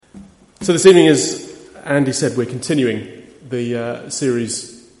So this evening, as Andy said, we're continuing the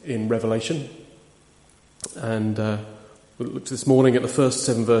series in Revelation. And we looked this morning at the first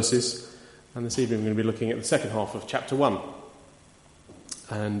 7 verses. And this evening we're going to be looking at the second half of chapter 1.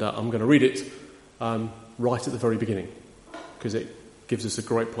 And I'm going to read it right at the very beginning, because it gives us a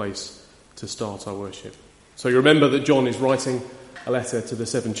great place to start our worship. So you remember that John is writing a letter to the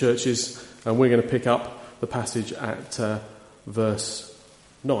 7 churches, and we're going to pick up the passage at verse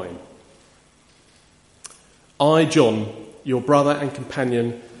 9. I, John, your brother and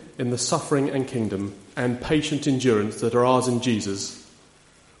companion in the suffering and kingdom and patient endurance that are ours in Jesus,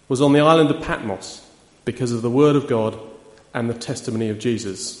 was on the island of Patmos because of the word of God and the testimony of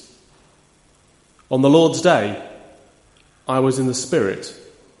Jesus. On the Lord's day, I was in the Spirit,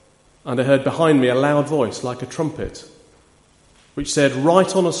 and I heard behind me a loud voice like a trumpet, which said,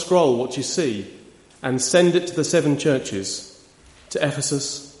 "Write on a scroll what you see, and send it to the 7 churches, to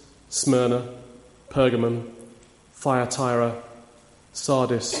Ephesus, Smyrna, Pergamum, Thyatira,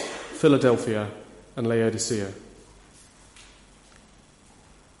 Sardis, Philadelphia, and Laodicea."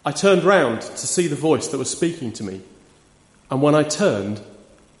 I turned round to see the voice that was speaking to me, and when I turned,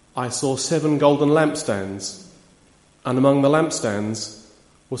 I saw 7 golden lampstands, and among the lampstands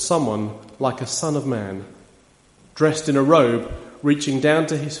was someone like a son of man, dressed in a robe reaching down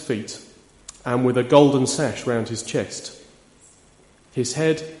to his feet, and with a golden sash round his chest. His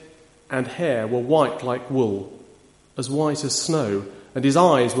head and hair were white like wool, as white as snow, and his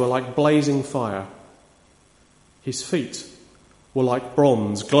eyes were like blazing fire. His feet were like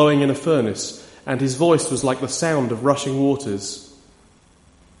bronze glowing in a furnace, and his voice was like the sound of rushing waters.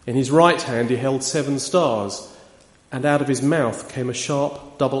 In his right hand he held 7 stars, and out of his mouth came a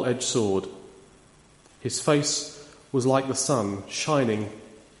sharp double-edged sword. His face was like the sun shining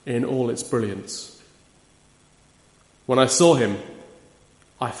in all its brilliance. When I saw him,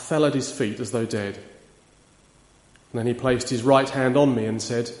 I fell at his feet as though dead. And then he placed his right hand on me and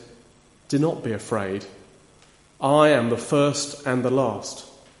said, "Do not be afraid. I am the first and the last.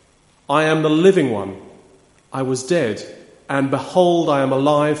 I am the living one. I was dead, and behold, I am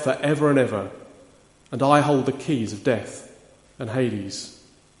alive for ever and ever, and I hold the keys of death and Hades.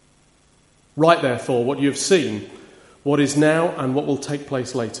 Write therefore what you have seen, what is now and what will take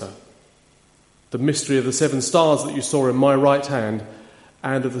place later. The mystery of the 7 stars that you saw in my right hand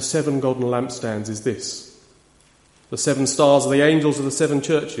and of the 7 golden lampstands is this. The 7 stars are the angels of the 7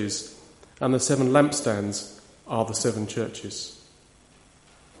 churches, and the 7 lampstands are the 7 churches."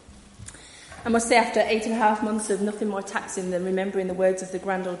 I must say, after 8.5 months of nothing more taxing than remembering the words of the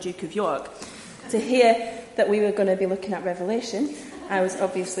Grand Old Duke of York, to hear that we were going to be looking at Revelation, I was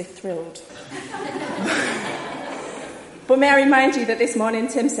obviously thrilled. But may I remind you that this morning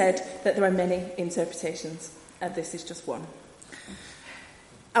Tim said that there are many interpretations, and this is just one.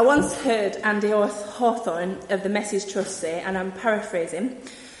 I once heard Andy Hawthorne of the Message Trust say, and I'm paraphrasing,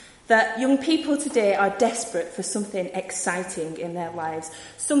 that young people today are desperate for something exciting in their lives,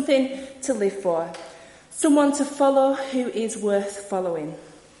 something to live for, someone to follow who is worth following.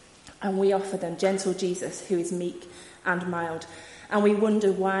 And we offer them gentle Jesus, who is meek and mild, and we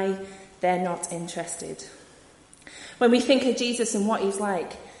wonder why they're not interested. When we think of Jesus and what he's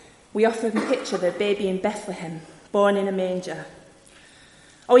like, we often picture the baby in Bethlehem, born in a manger.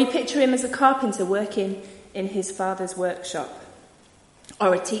 Or we picture him as a carpenter working in his father's workshop.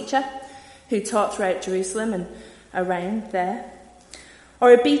 Or a teacher who taught throughout Jerusalem and around there.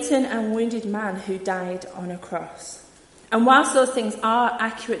 Or a beaten and wounded man who died on a cross. And whilst those things are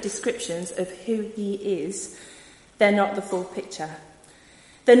accurate descriptions of who he is, they're not the full picture.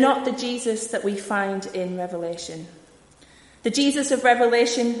 They're not the Jesus that we find in Revelation. The Jesus of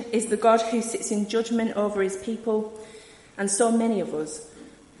Revelation is the God who sits in judgment over his people, and so many of us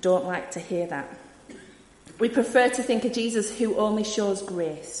don't like to hear that. We prefer to think of Jesus who only shows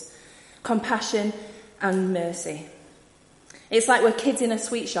grace, compassion and mercy. It's like we're kids in a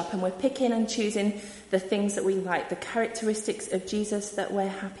sweet shop and we're picking and choosing the things that we like, the characteristics of Jesus that we're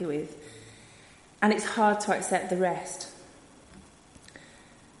happy with. And it's hard to accept the rest.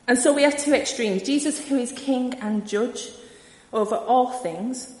 And so we have 2 extremes. Jesus who is king and judge over all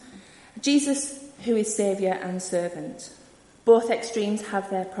things. Jesus who is saviour and servant. Both extremes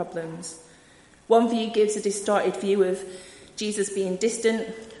have their problems. One view gives a distorted view of Jesus being distant,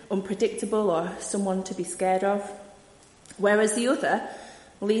 unpredictable, or someone to be scared of, whereas the other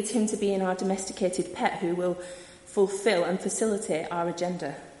leads him to being our domesticated pet who will fulfil and facilitate our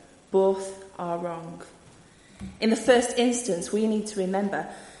agenda. Both are wrong. In the first instance, we need to remember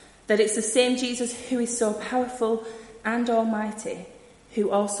that it's the same Jesus who is so powerful and almighty who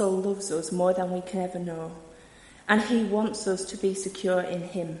also loves us more than we can ever know. And he wants us to be secure in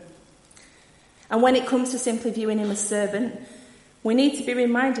him. And when it comes to simply viewing him as servant, we need to be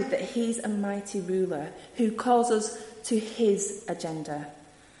reminded that he's a mighty ruler who calls us to his agenda,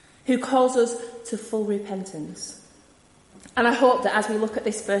 who calls us to full repentance. And I hope that as we look at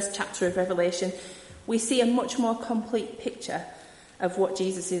this first chapter of Revelation, we see a much more complete picture of what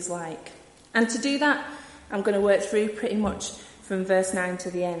Jesus is like. And to do that, I'm going to work through pretty much from verse 9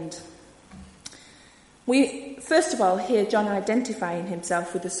 to the end. We, first of all, hear John identifying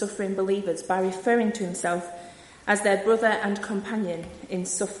himself with the suffering believers by referring to himself as their brother and companion in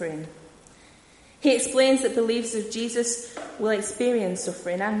suffering. He explains that believers of Jesus will experience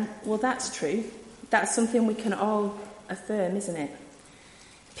suffering, and, well, that's true. That's something we can all affirm, isn't it?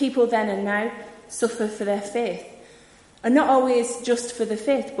 People then and now suffer for their faith. And not always just for the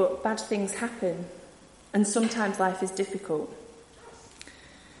faith, but bad things happen. And sometimes life is difficult.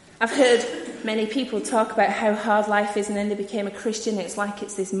 I've heard many people talk about how hard life is, and then they became a Christian. It's like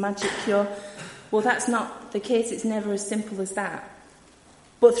it's this magic cure. Well, that's not the case. It's never as simple as that.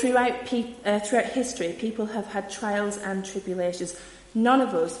 But throughout history, people have had trials and tribulations. None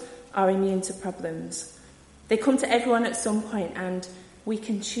of us are immune to problems. They come to everyone at some point, and we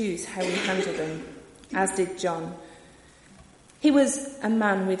can choose how we handle them, as did John. He was a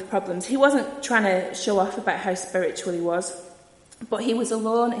man with problems. He wasn't trying to show off about how spiritual he was, but he was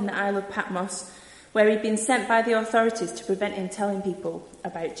alone in the Isle of Patmos, where he'd been sent by the authorities to prevent him telling people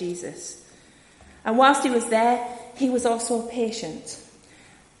about Jesus. And whilst he was there, he was also patient.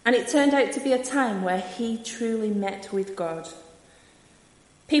 And it turned out to be a time where he truly met with God.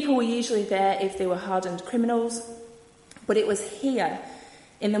 People were usually there if they were hardened criminals, but it was here,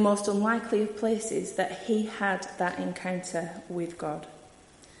 in the most unlikely of places, that he had that encounter with God.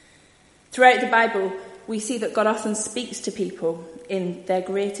 Throughout the Bible, we see that God often speaks to people in their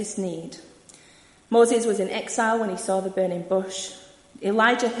greatest need. Moses was in exile when he saw the burning bush.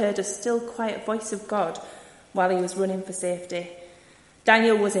 Elijah heard a still, quiet voice of God while he was running for safety.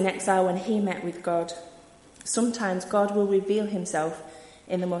 Daniel was in exile when he met with God. Sometimes God will reveal himself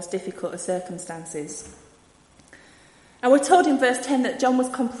in the most difficult of circumstances. And we're told in verse 10 that John was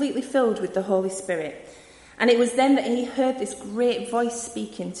completely filled with the Holy Spirit. And it was then that he heard this great voice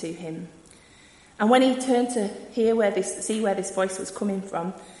speaking to him. And when he turned to see where this voice was coming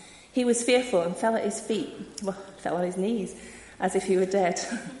from, he was fearful and fell at his feet. Well, fell on his knees, as if he were dead.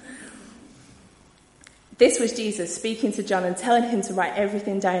 This was Jesus speaking to John and telling him to write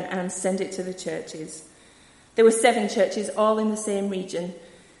everything down and send it to the churches. There were 7 churches, all in the same region.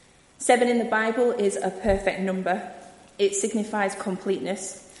 7 in the Bible is a perfect number. It signifies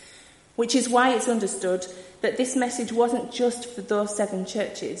completeness, which is why it's understood that this message wasn't just for those 7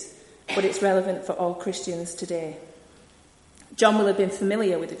 churches, but it's relevant for all Christians today. John will have been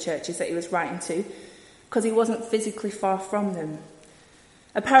familiar with the churches that he was writing to, because he wasn't physically far from them.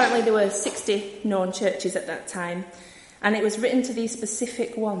 Apparently there were 60 known churches at that time, and it was written to these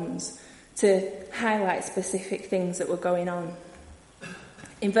specific ones to highlight specific things that were going on.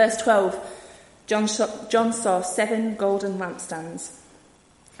 In verse 12, John saw 7 golden lampstands.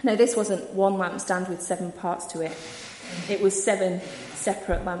 Now, this wasn't one lampstand with 7 parts to it. It was 7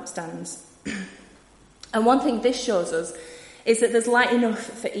 separate lampstands. And one thing this shows us is that there's light enough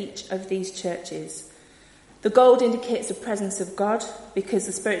for each of these churches. The gold indicates the presence of God, because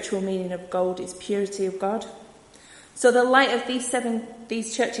the spiritual meaning of gold is purity of God. So the light of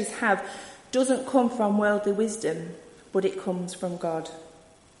these churches have doesn't come from worldly wisdom, but it comes from God.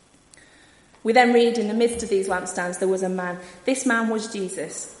 We then read in the midst of these lampstands there was a man. This man was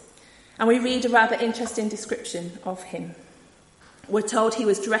Jesus. And we read a rather interesting description of him. We're told he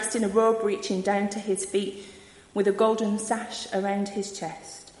was dressed in a robe reaching down to his feet, with a golden sash around his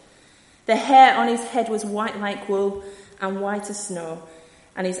chest. The hair on his head was white like wool and white as snow,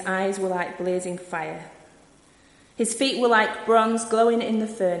 and his eyes were like blazing fire. His feet were like bronze glowing in the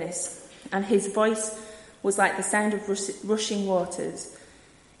furnace, and his voice was like the sound of rushing waters.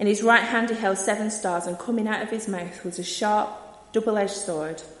 In his right hand he held 7 stars, and coming out of his mouth was a sharp, double-edged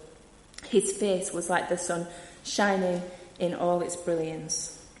sword. His face was like the sun, shining in all its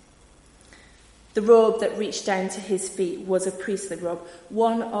brilliance. The robe that reached down to his feet was a priestly robe,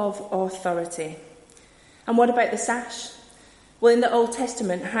 one of authority. And what about the sash? Well, in the Old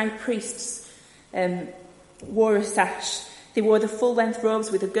Testament, high priests wore a sash. They wore the full-length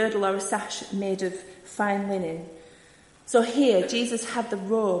robes with a girdle or a sash made of fine linen. So here, Jesus had the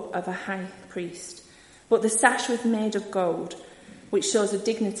robe of a high priest, but the sash was made of gold, which shows the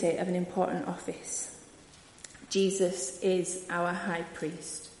dignity of an important office. Jesus is our high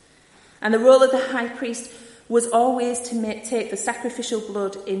priest. And the role of the high priest was always to take the sacrificial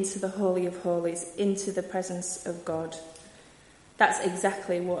blood into the Holy of Holies, into the presence of God. That's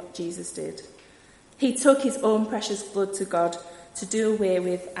exactly what Jesus did. He took his own precious blood to God to do away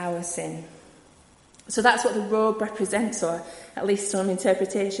with our sin. So that's what the robe represents, or at least some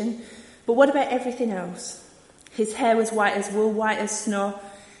interpretation. But what about everything else? His hair was white as wool, white as snow,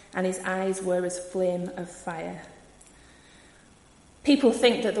 and his eyes were as flame of fire. People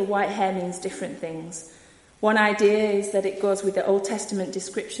think that the white hair means different things. One idea is that it goes with the Old Testament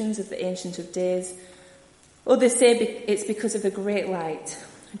descriptions of the Ancient of Days. Others say it's because of the great light.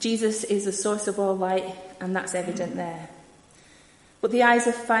 Jesus is the source of all light, and that's evident there. But the eyes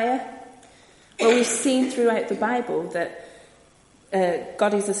of fire? Well, we've seen throughout the Bible that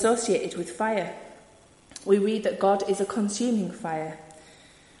God is associated with fire. We read that God is a consuming fire.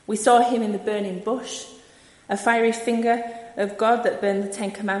 We saw him in the burning bush, a fiery finger of God that burned the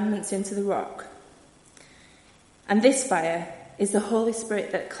 10 Commandments into the rock. And this fire is the Holy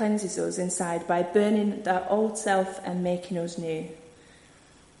Spirit that cleanses us inside by burning our old self and making us new.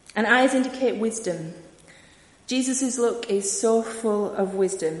 And eyes indicate wisdom. Jesus' look is so full of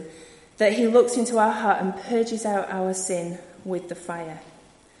wisdom that he looks into our heart and purges out our sin with the fire.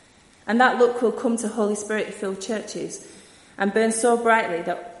 And that look will come to Holy Spirit-filled churches and burn so brightly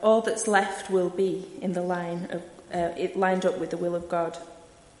that all that's left will be in the line of it lined up with the will of God.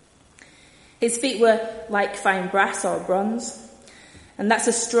 His feet were like fine brass or bronze, and that's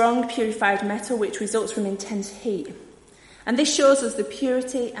a strong, purified metal which results from intense heat. And this shows us the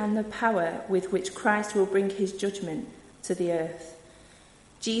purity and the power with which Christ will bring his judgment to the earth.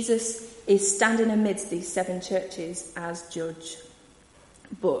 Jesus is standing amidst these 7 churches as judge.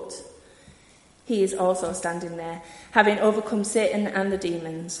 But he is also standing there, having overcome Satan and the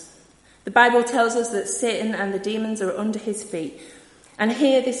demons. The Bible tells us that Satan and the demons are under his feet. And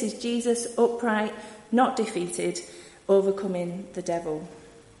here this is Jesus, upright, not defeated, overcoming the devil.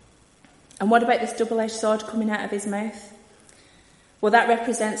 And what about this double-edged sword coming out of his mouth? Well, that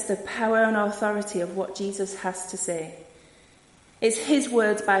represents the power and authority of what Jesus has to say. It's his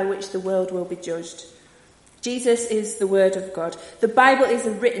words by which the world will be judged. Jesus is the word of God. The Bible is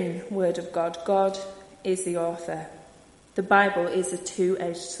the written word of God. God is the author. The Bible is a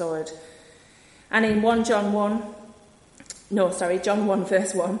two-edged sword. And in John 1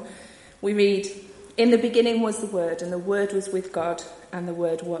 verse 1, we read, "In the beginning was the Word, and the Word was with God, and the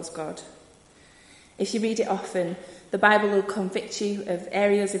Word was God." If you read it often, the Bible will convict you of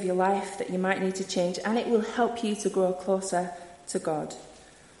areas of your life that you might need to change, and it will help you to grow closer to God.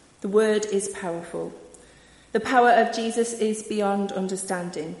 The Word is powerful. The power of Jesus is beyond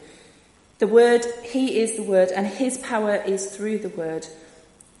understanding. The Word, he is the Word, and his power is through the Word,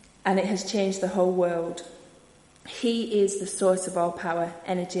 and it has changed the whole world. He is the source of all power,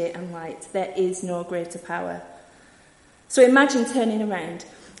 energy, and light. There is no greater power. So imagine turning around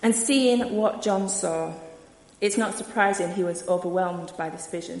and seeing what John saw. It's not surprising he was overwhelmed by this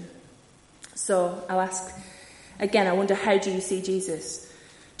vision. So I'll ask again, I wonder, how do you see Jesus?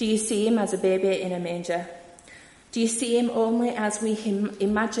 Do you see him as a baby in a manger? Do you see him only as we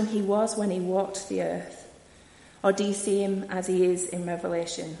imagine he was when he walked the earth? Or do you see him as he is in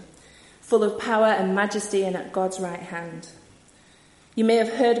Revelation, full of power and majesty and at God's right hand? You may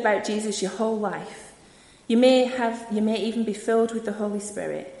have heard about Jesus your whole life. You may even be filled with the Holy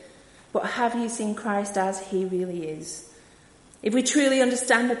Spirit. But have you seen Christ as he really is? If we truly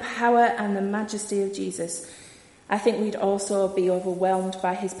understand the power and the majesty of Jesus, I think we'd also be overwhelmed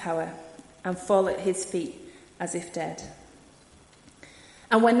by his power and fall at his feet as if dead.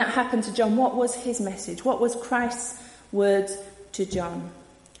 And when that happened to John, what was his message? What was Christ's words to John?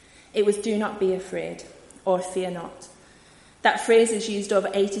 It was, "Do not be afraid," or "fear not." That phrase is used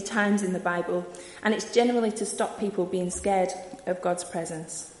over 80 times in the Bible, and it's generally to stop people being scared of God's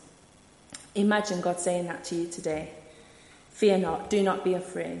presence. Imagine God saying that to you today. Fear not, do not be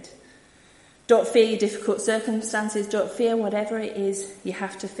afraid. Don't fear your difficult circumstances, don't fear whatever it is you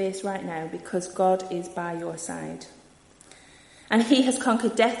have to face right now, because God is by your side. And he has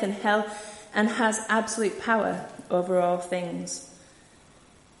conquered death and hell and has absolute power over all things.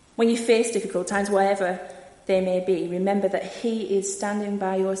 When you face difficult times, whatever they may be, remember that he is standing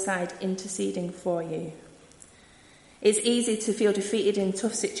by your side, interceding for you. It's easy to feel defeated in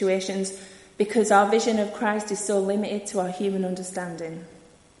tough situations because our vision of Christ is so limited to our human understanding.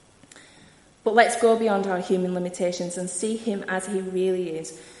 But let's go beyond our human limitations and see him as he really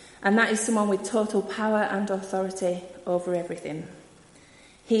is. And that is someone with total power and authority over everything.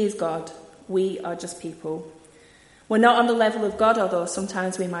 He is God. We are just people. We're not on the level of God, although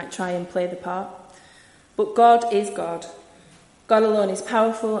sometimes we might try and play the part. But God is God. God alone is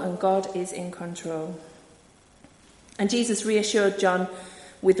powerful, and God is in control. And Jesus reassured John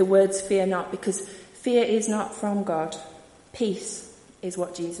with the words, "Fear not," because fear is not from God. Peace is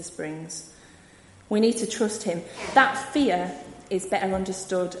what Jesus brings. We need to trust him. That fear is better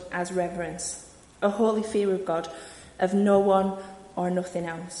understood as reverence, a holy fear of God, of no one or nothing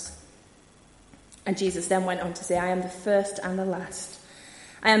else. And Jesus then went on to say, I am the first and the last.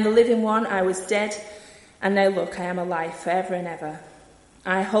 I am the living one. I was dead, and now look, I am alive forever and ever.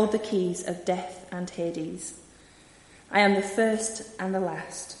 I hold the keys of death and Hades. I am the first and the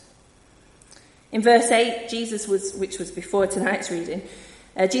last. In verse 8, which was before tonight's reading,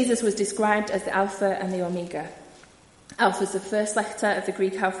 Jesus was described as the Alpha and the Omega. Alpha is the first letter of the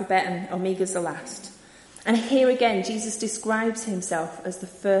Greek alphabet and Omega is the last. And here again, Jesus describes himself as the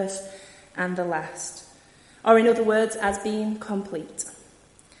first and the last, or in other words, as being complete.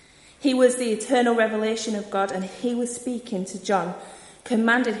 He was the eternal revelation of God, and he was speaking to John,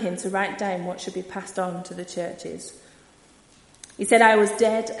 commanded him to write down what should be passed on to the churches. He said, I was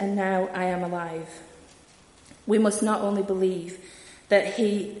dead and now I am alive. We must not only believe that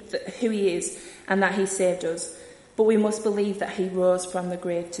who he is and that he saved us, but we must believe that he rose from the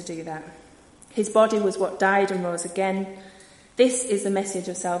grave to do that. His body was what died and rose again. This is the message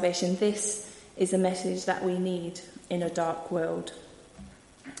of salvation. This is the message that we need in a dark world.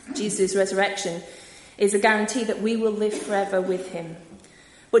 Jesus' resurrection is a guarantee that we will live forever with him.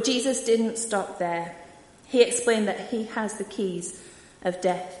 But Jesus didn't stop there. He explained that he has the keys of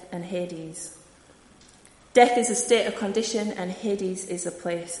death and Hades. Death is a state of condition and Hades is a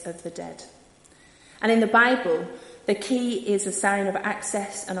place of the dead. And in the Bible, the key is a sign of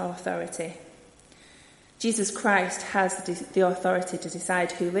access and authority. Jesus Christ has the authority to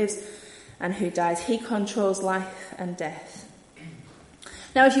decide who lives and who dies. He controls life and death.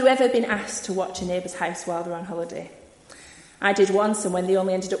 Now, have you ever been asked to watch a neighbour's house while they're on holiday? I did once, and when they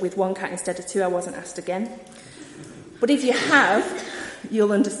only ended up with one cat instead of two, I wasn't asked again. But if you have,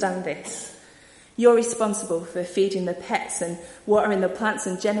 you'll understand this. You're responsible for feeding the pets and watering the plants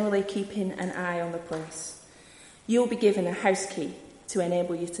and generally keeping an eye on the place. You'll be given a house key to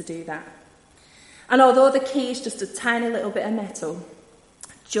enable you to do that. And although the key is just a tiny little bit of metal,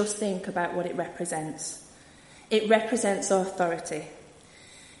 just think about what it represents. It represents authority.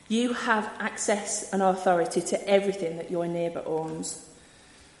 You have access and authority to everything that your neighbour owns.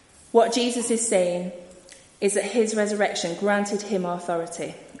 What Jesus is saying is that his resurrection granted him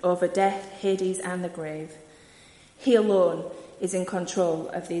authority over death, Hades and the grave. He alone is in control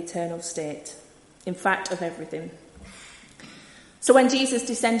of the eternal state, in fact of everything. So when Jesus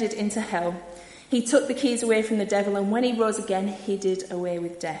descended into hell, he took the keys away from the devil, and when he rose again, he did away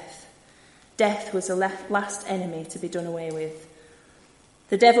with death. Death was the last enemy to be done away with.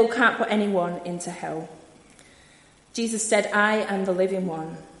 The devil can't put anyone into hell. Jesus said, I am the living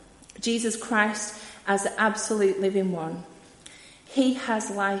one. Jesus Christ as the absolute living one. He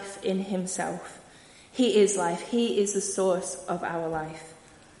has life in himself. He is life. He is the source of our life.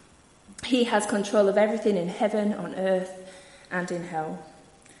 He has control of everything in heaven, on earth, and in hell.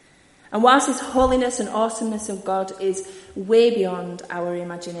 And whilst his holiness and awesomeness of God is way beyond our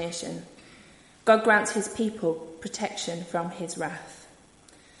imagination, God grants his people protection from his wrath.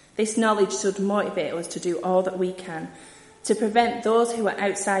 This knowledge should motivate us to do all that we can to prevent those who are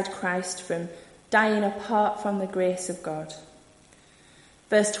outside Christ from dying apart from the grace of God.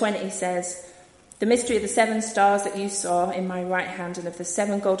 Verse 20 says, the mystery of the 7 stars that you saw in my right hand and of the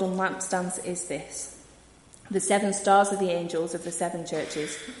 7 golden lampstands is this. The 7 stars are the angels of the 7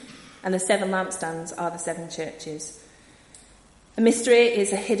 churches, and the 7 lampstands are the 7 churches. The mystery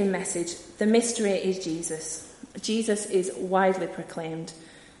is a hidden message. The mystery is Jesus. Jesus is widely proclaimed,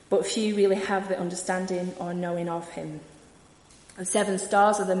 but few really have the understanding or knowing of him. The 7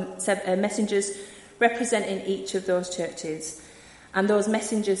 stars are the messengers representing each of those churches, and those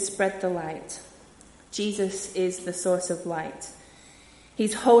messengers spread the light. Jesus is the source of light.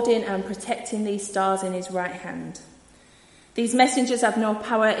 He's holding and protecting these stars in his right hand. These messengers have no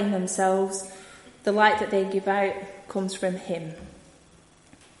power in themselves. The light that they give out comes from him.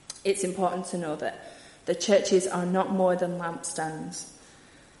 It's important to know that the churches are not more than lampstands.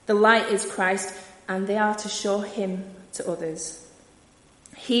 The light is Christ, and they are to show him to others.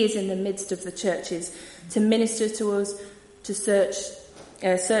 He is in the midst of the churches to minister to us, to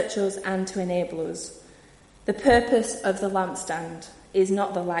search us, and to enable us. The purpose of the lampstand is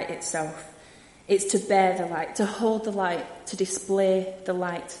not the light itself. It's to bear the light, to hold the light, to display the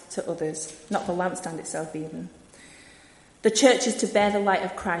light to others, not the lampstand itself even. The church is to bear the light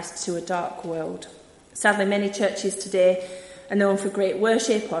of Christ to a dark world. Sadly, many churches today are known for great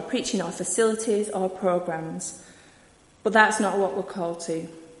worship or preaching or facilities or programs. But that's not what we're called to.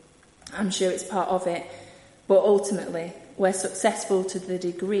 I'm sure it's part of it, but ultimately we're successful to the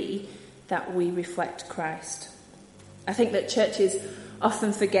degree that we reflect Christ. I think that churches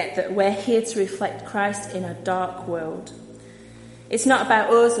often forget that we're here to reflect Christ in a dark world. It's not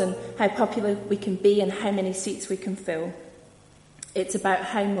about us and how popular we can be and how many seats we can fill. It's about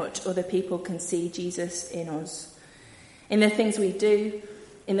how much other people can see Jesus in us. In the things we do,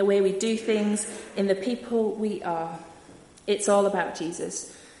 in the way we do things, in the people we are. It's all about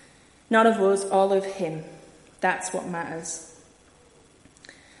Jesus. None of us, all of him. That's what matters.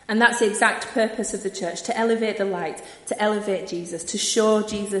 And that's the exact purpose of the church, to elevate the light, to elevate Jesus, to show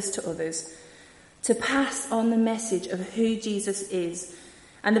Jesus to others, to pass on the message of who Jesus is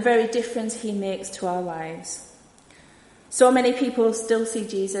and the very difference he makes to our lives. So many people still see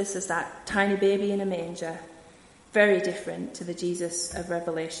Jesus as that tiny baby in a manger, very different to the Jesus of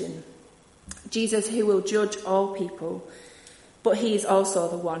Revelation. Jesus who will judge all people, but he is also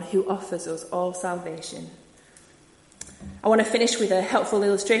the one who offers us all salvation. I want to finish with a helpful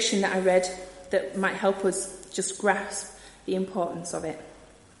illustration that I read that might help us just grasp the importance of it.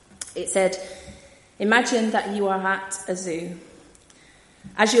 It said, imagine that you are at a zoo.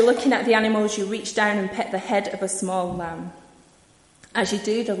 As you're looking at the animals, you reach down and pet the head of a small lamb. As you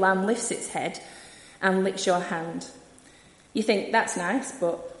do, the lamb lifts its head and licks your hand. You think, that's nice,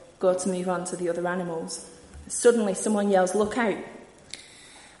 but go to move on to the other animals. Suddenly, someone yells, look out.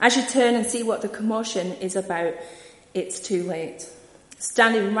 As you turn and see what the commotion is about, it's too late.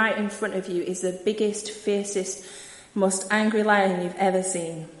 Standing right in front of you is the biggest, fiercest, most angry lion you've ever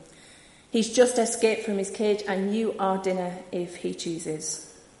seen. He's just escaped from his cage and you are dinner if he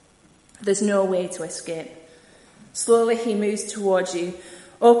chooses. There's no way to escape. Slowly he moves towards you,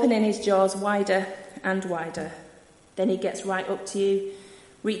 opening his jaws wider and wider. Then he gets right up to you,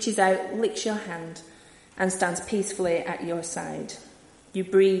 reaches out, licks your hand, and stands peacefully at your side. You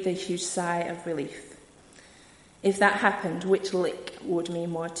breathe a huge sigh of relief. If that happened, which lick would mean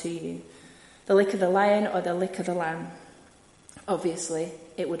more to you? The lick of the lion or the lick of the lamb? Obviously,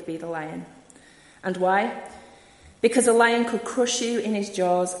 it would be the lion. And why? Because a lion could crush you in his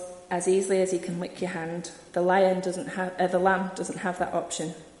jaws as easily as he can lick your hand. The lamb doesn't have that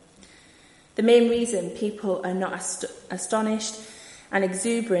option. The main reason people are not astonished and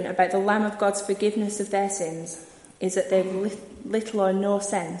exuberant about the Lamb of God's forgiveness of their sins is that they've little or no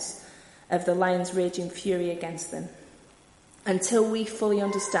sense of the lion's raging fury against them. Until we fully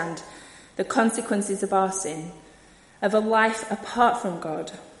understand the consequences of our sin, of a life apart from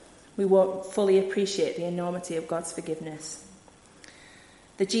God, we won't fully appreciate the enormity of God's forgiveness.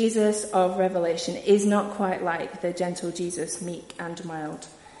 The Jesus of Revelation is not quite like the gentle Jesus, meek and mild.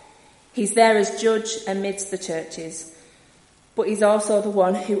 He's there as judge amidst the churches, but he's also the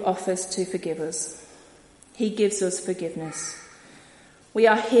one who offers to forgive us. He gives us forgiveness. We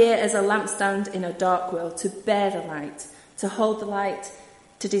are here as a lampstand in a dark world to bear the light, to hold the light,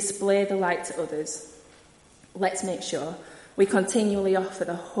 to display the light to others. Let's make sure we continually offer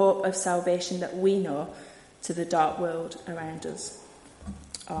the hope of salvation that we know to the dark world around us.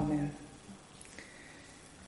 Amen.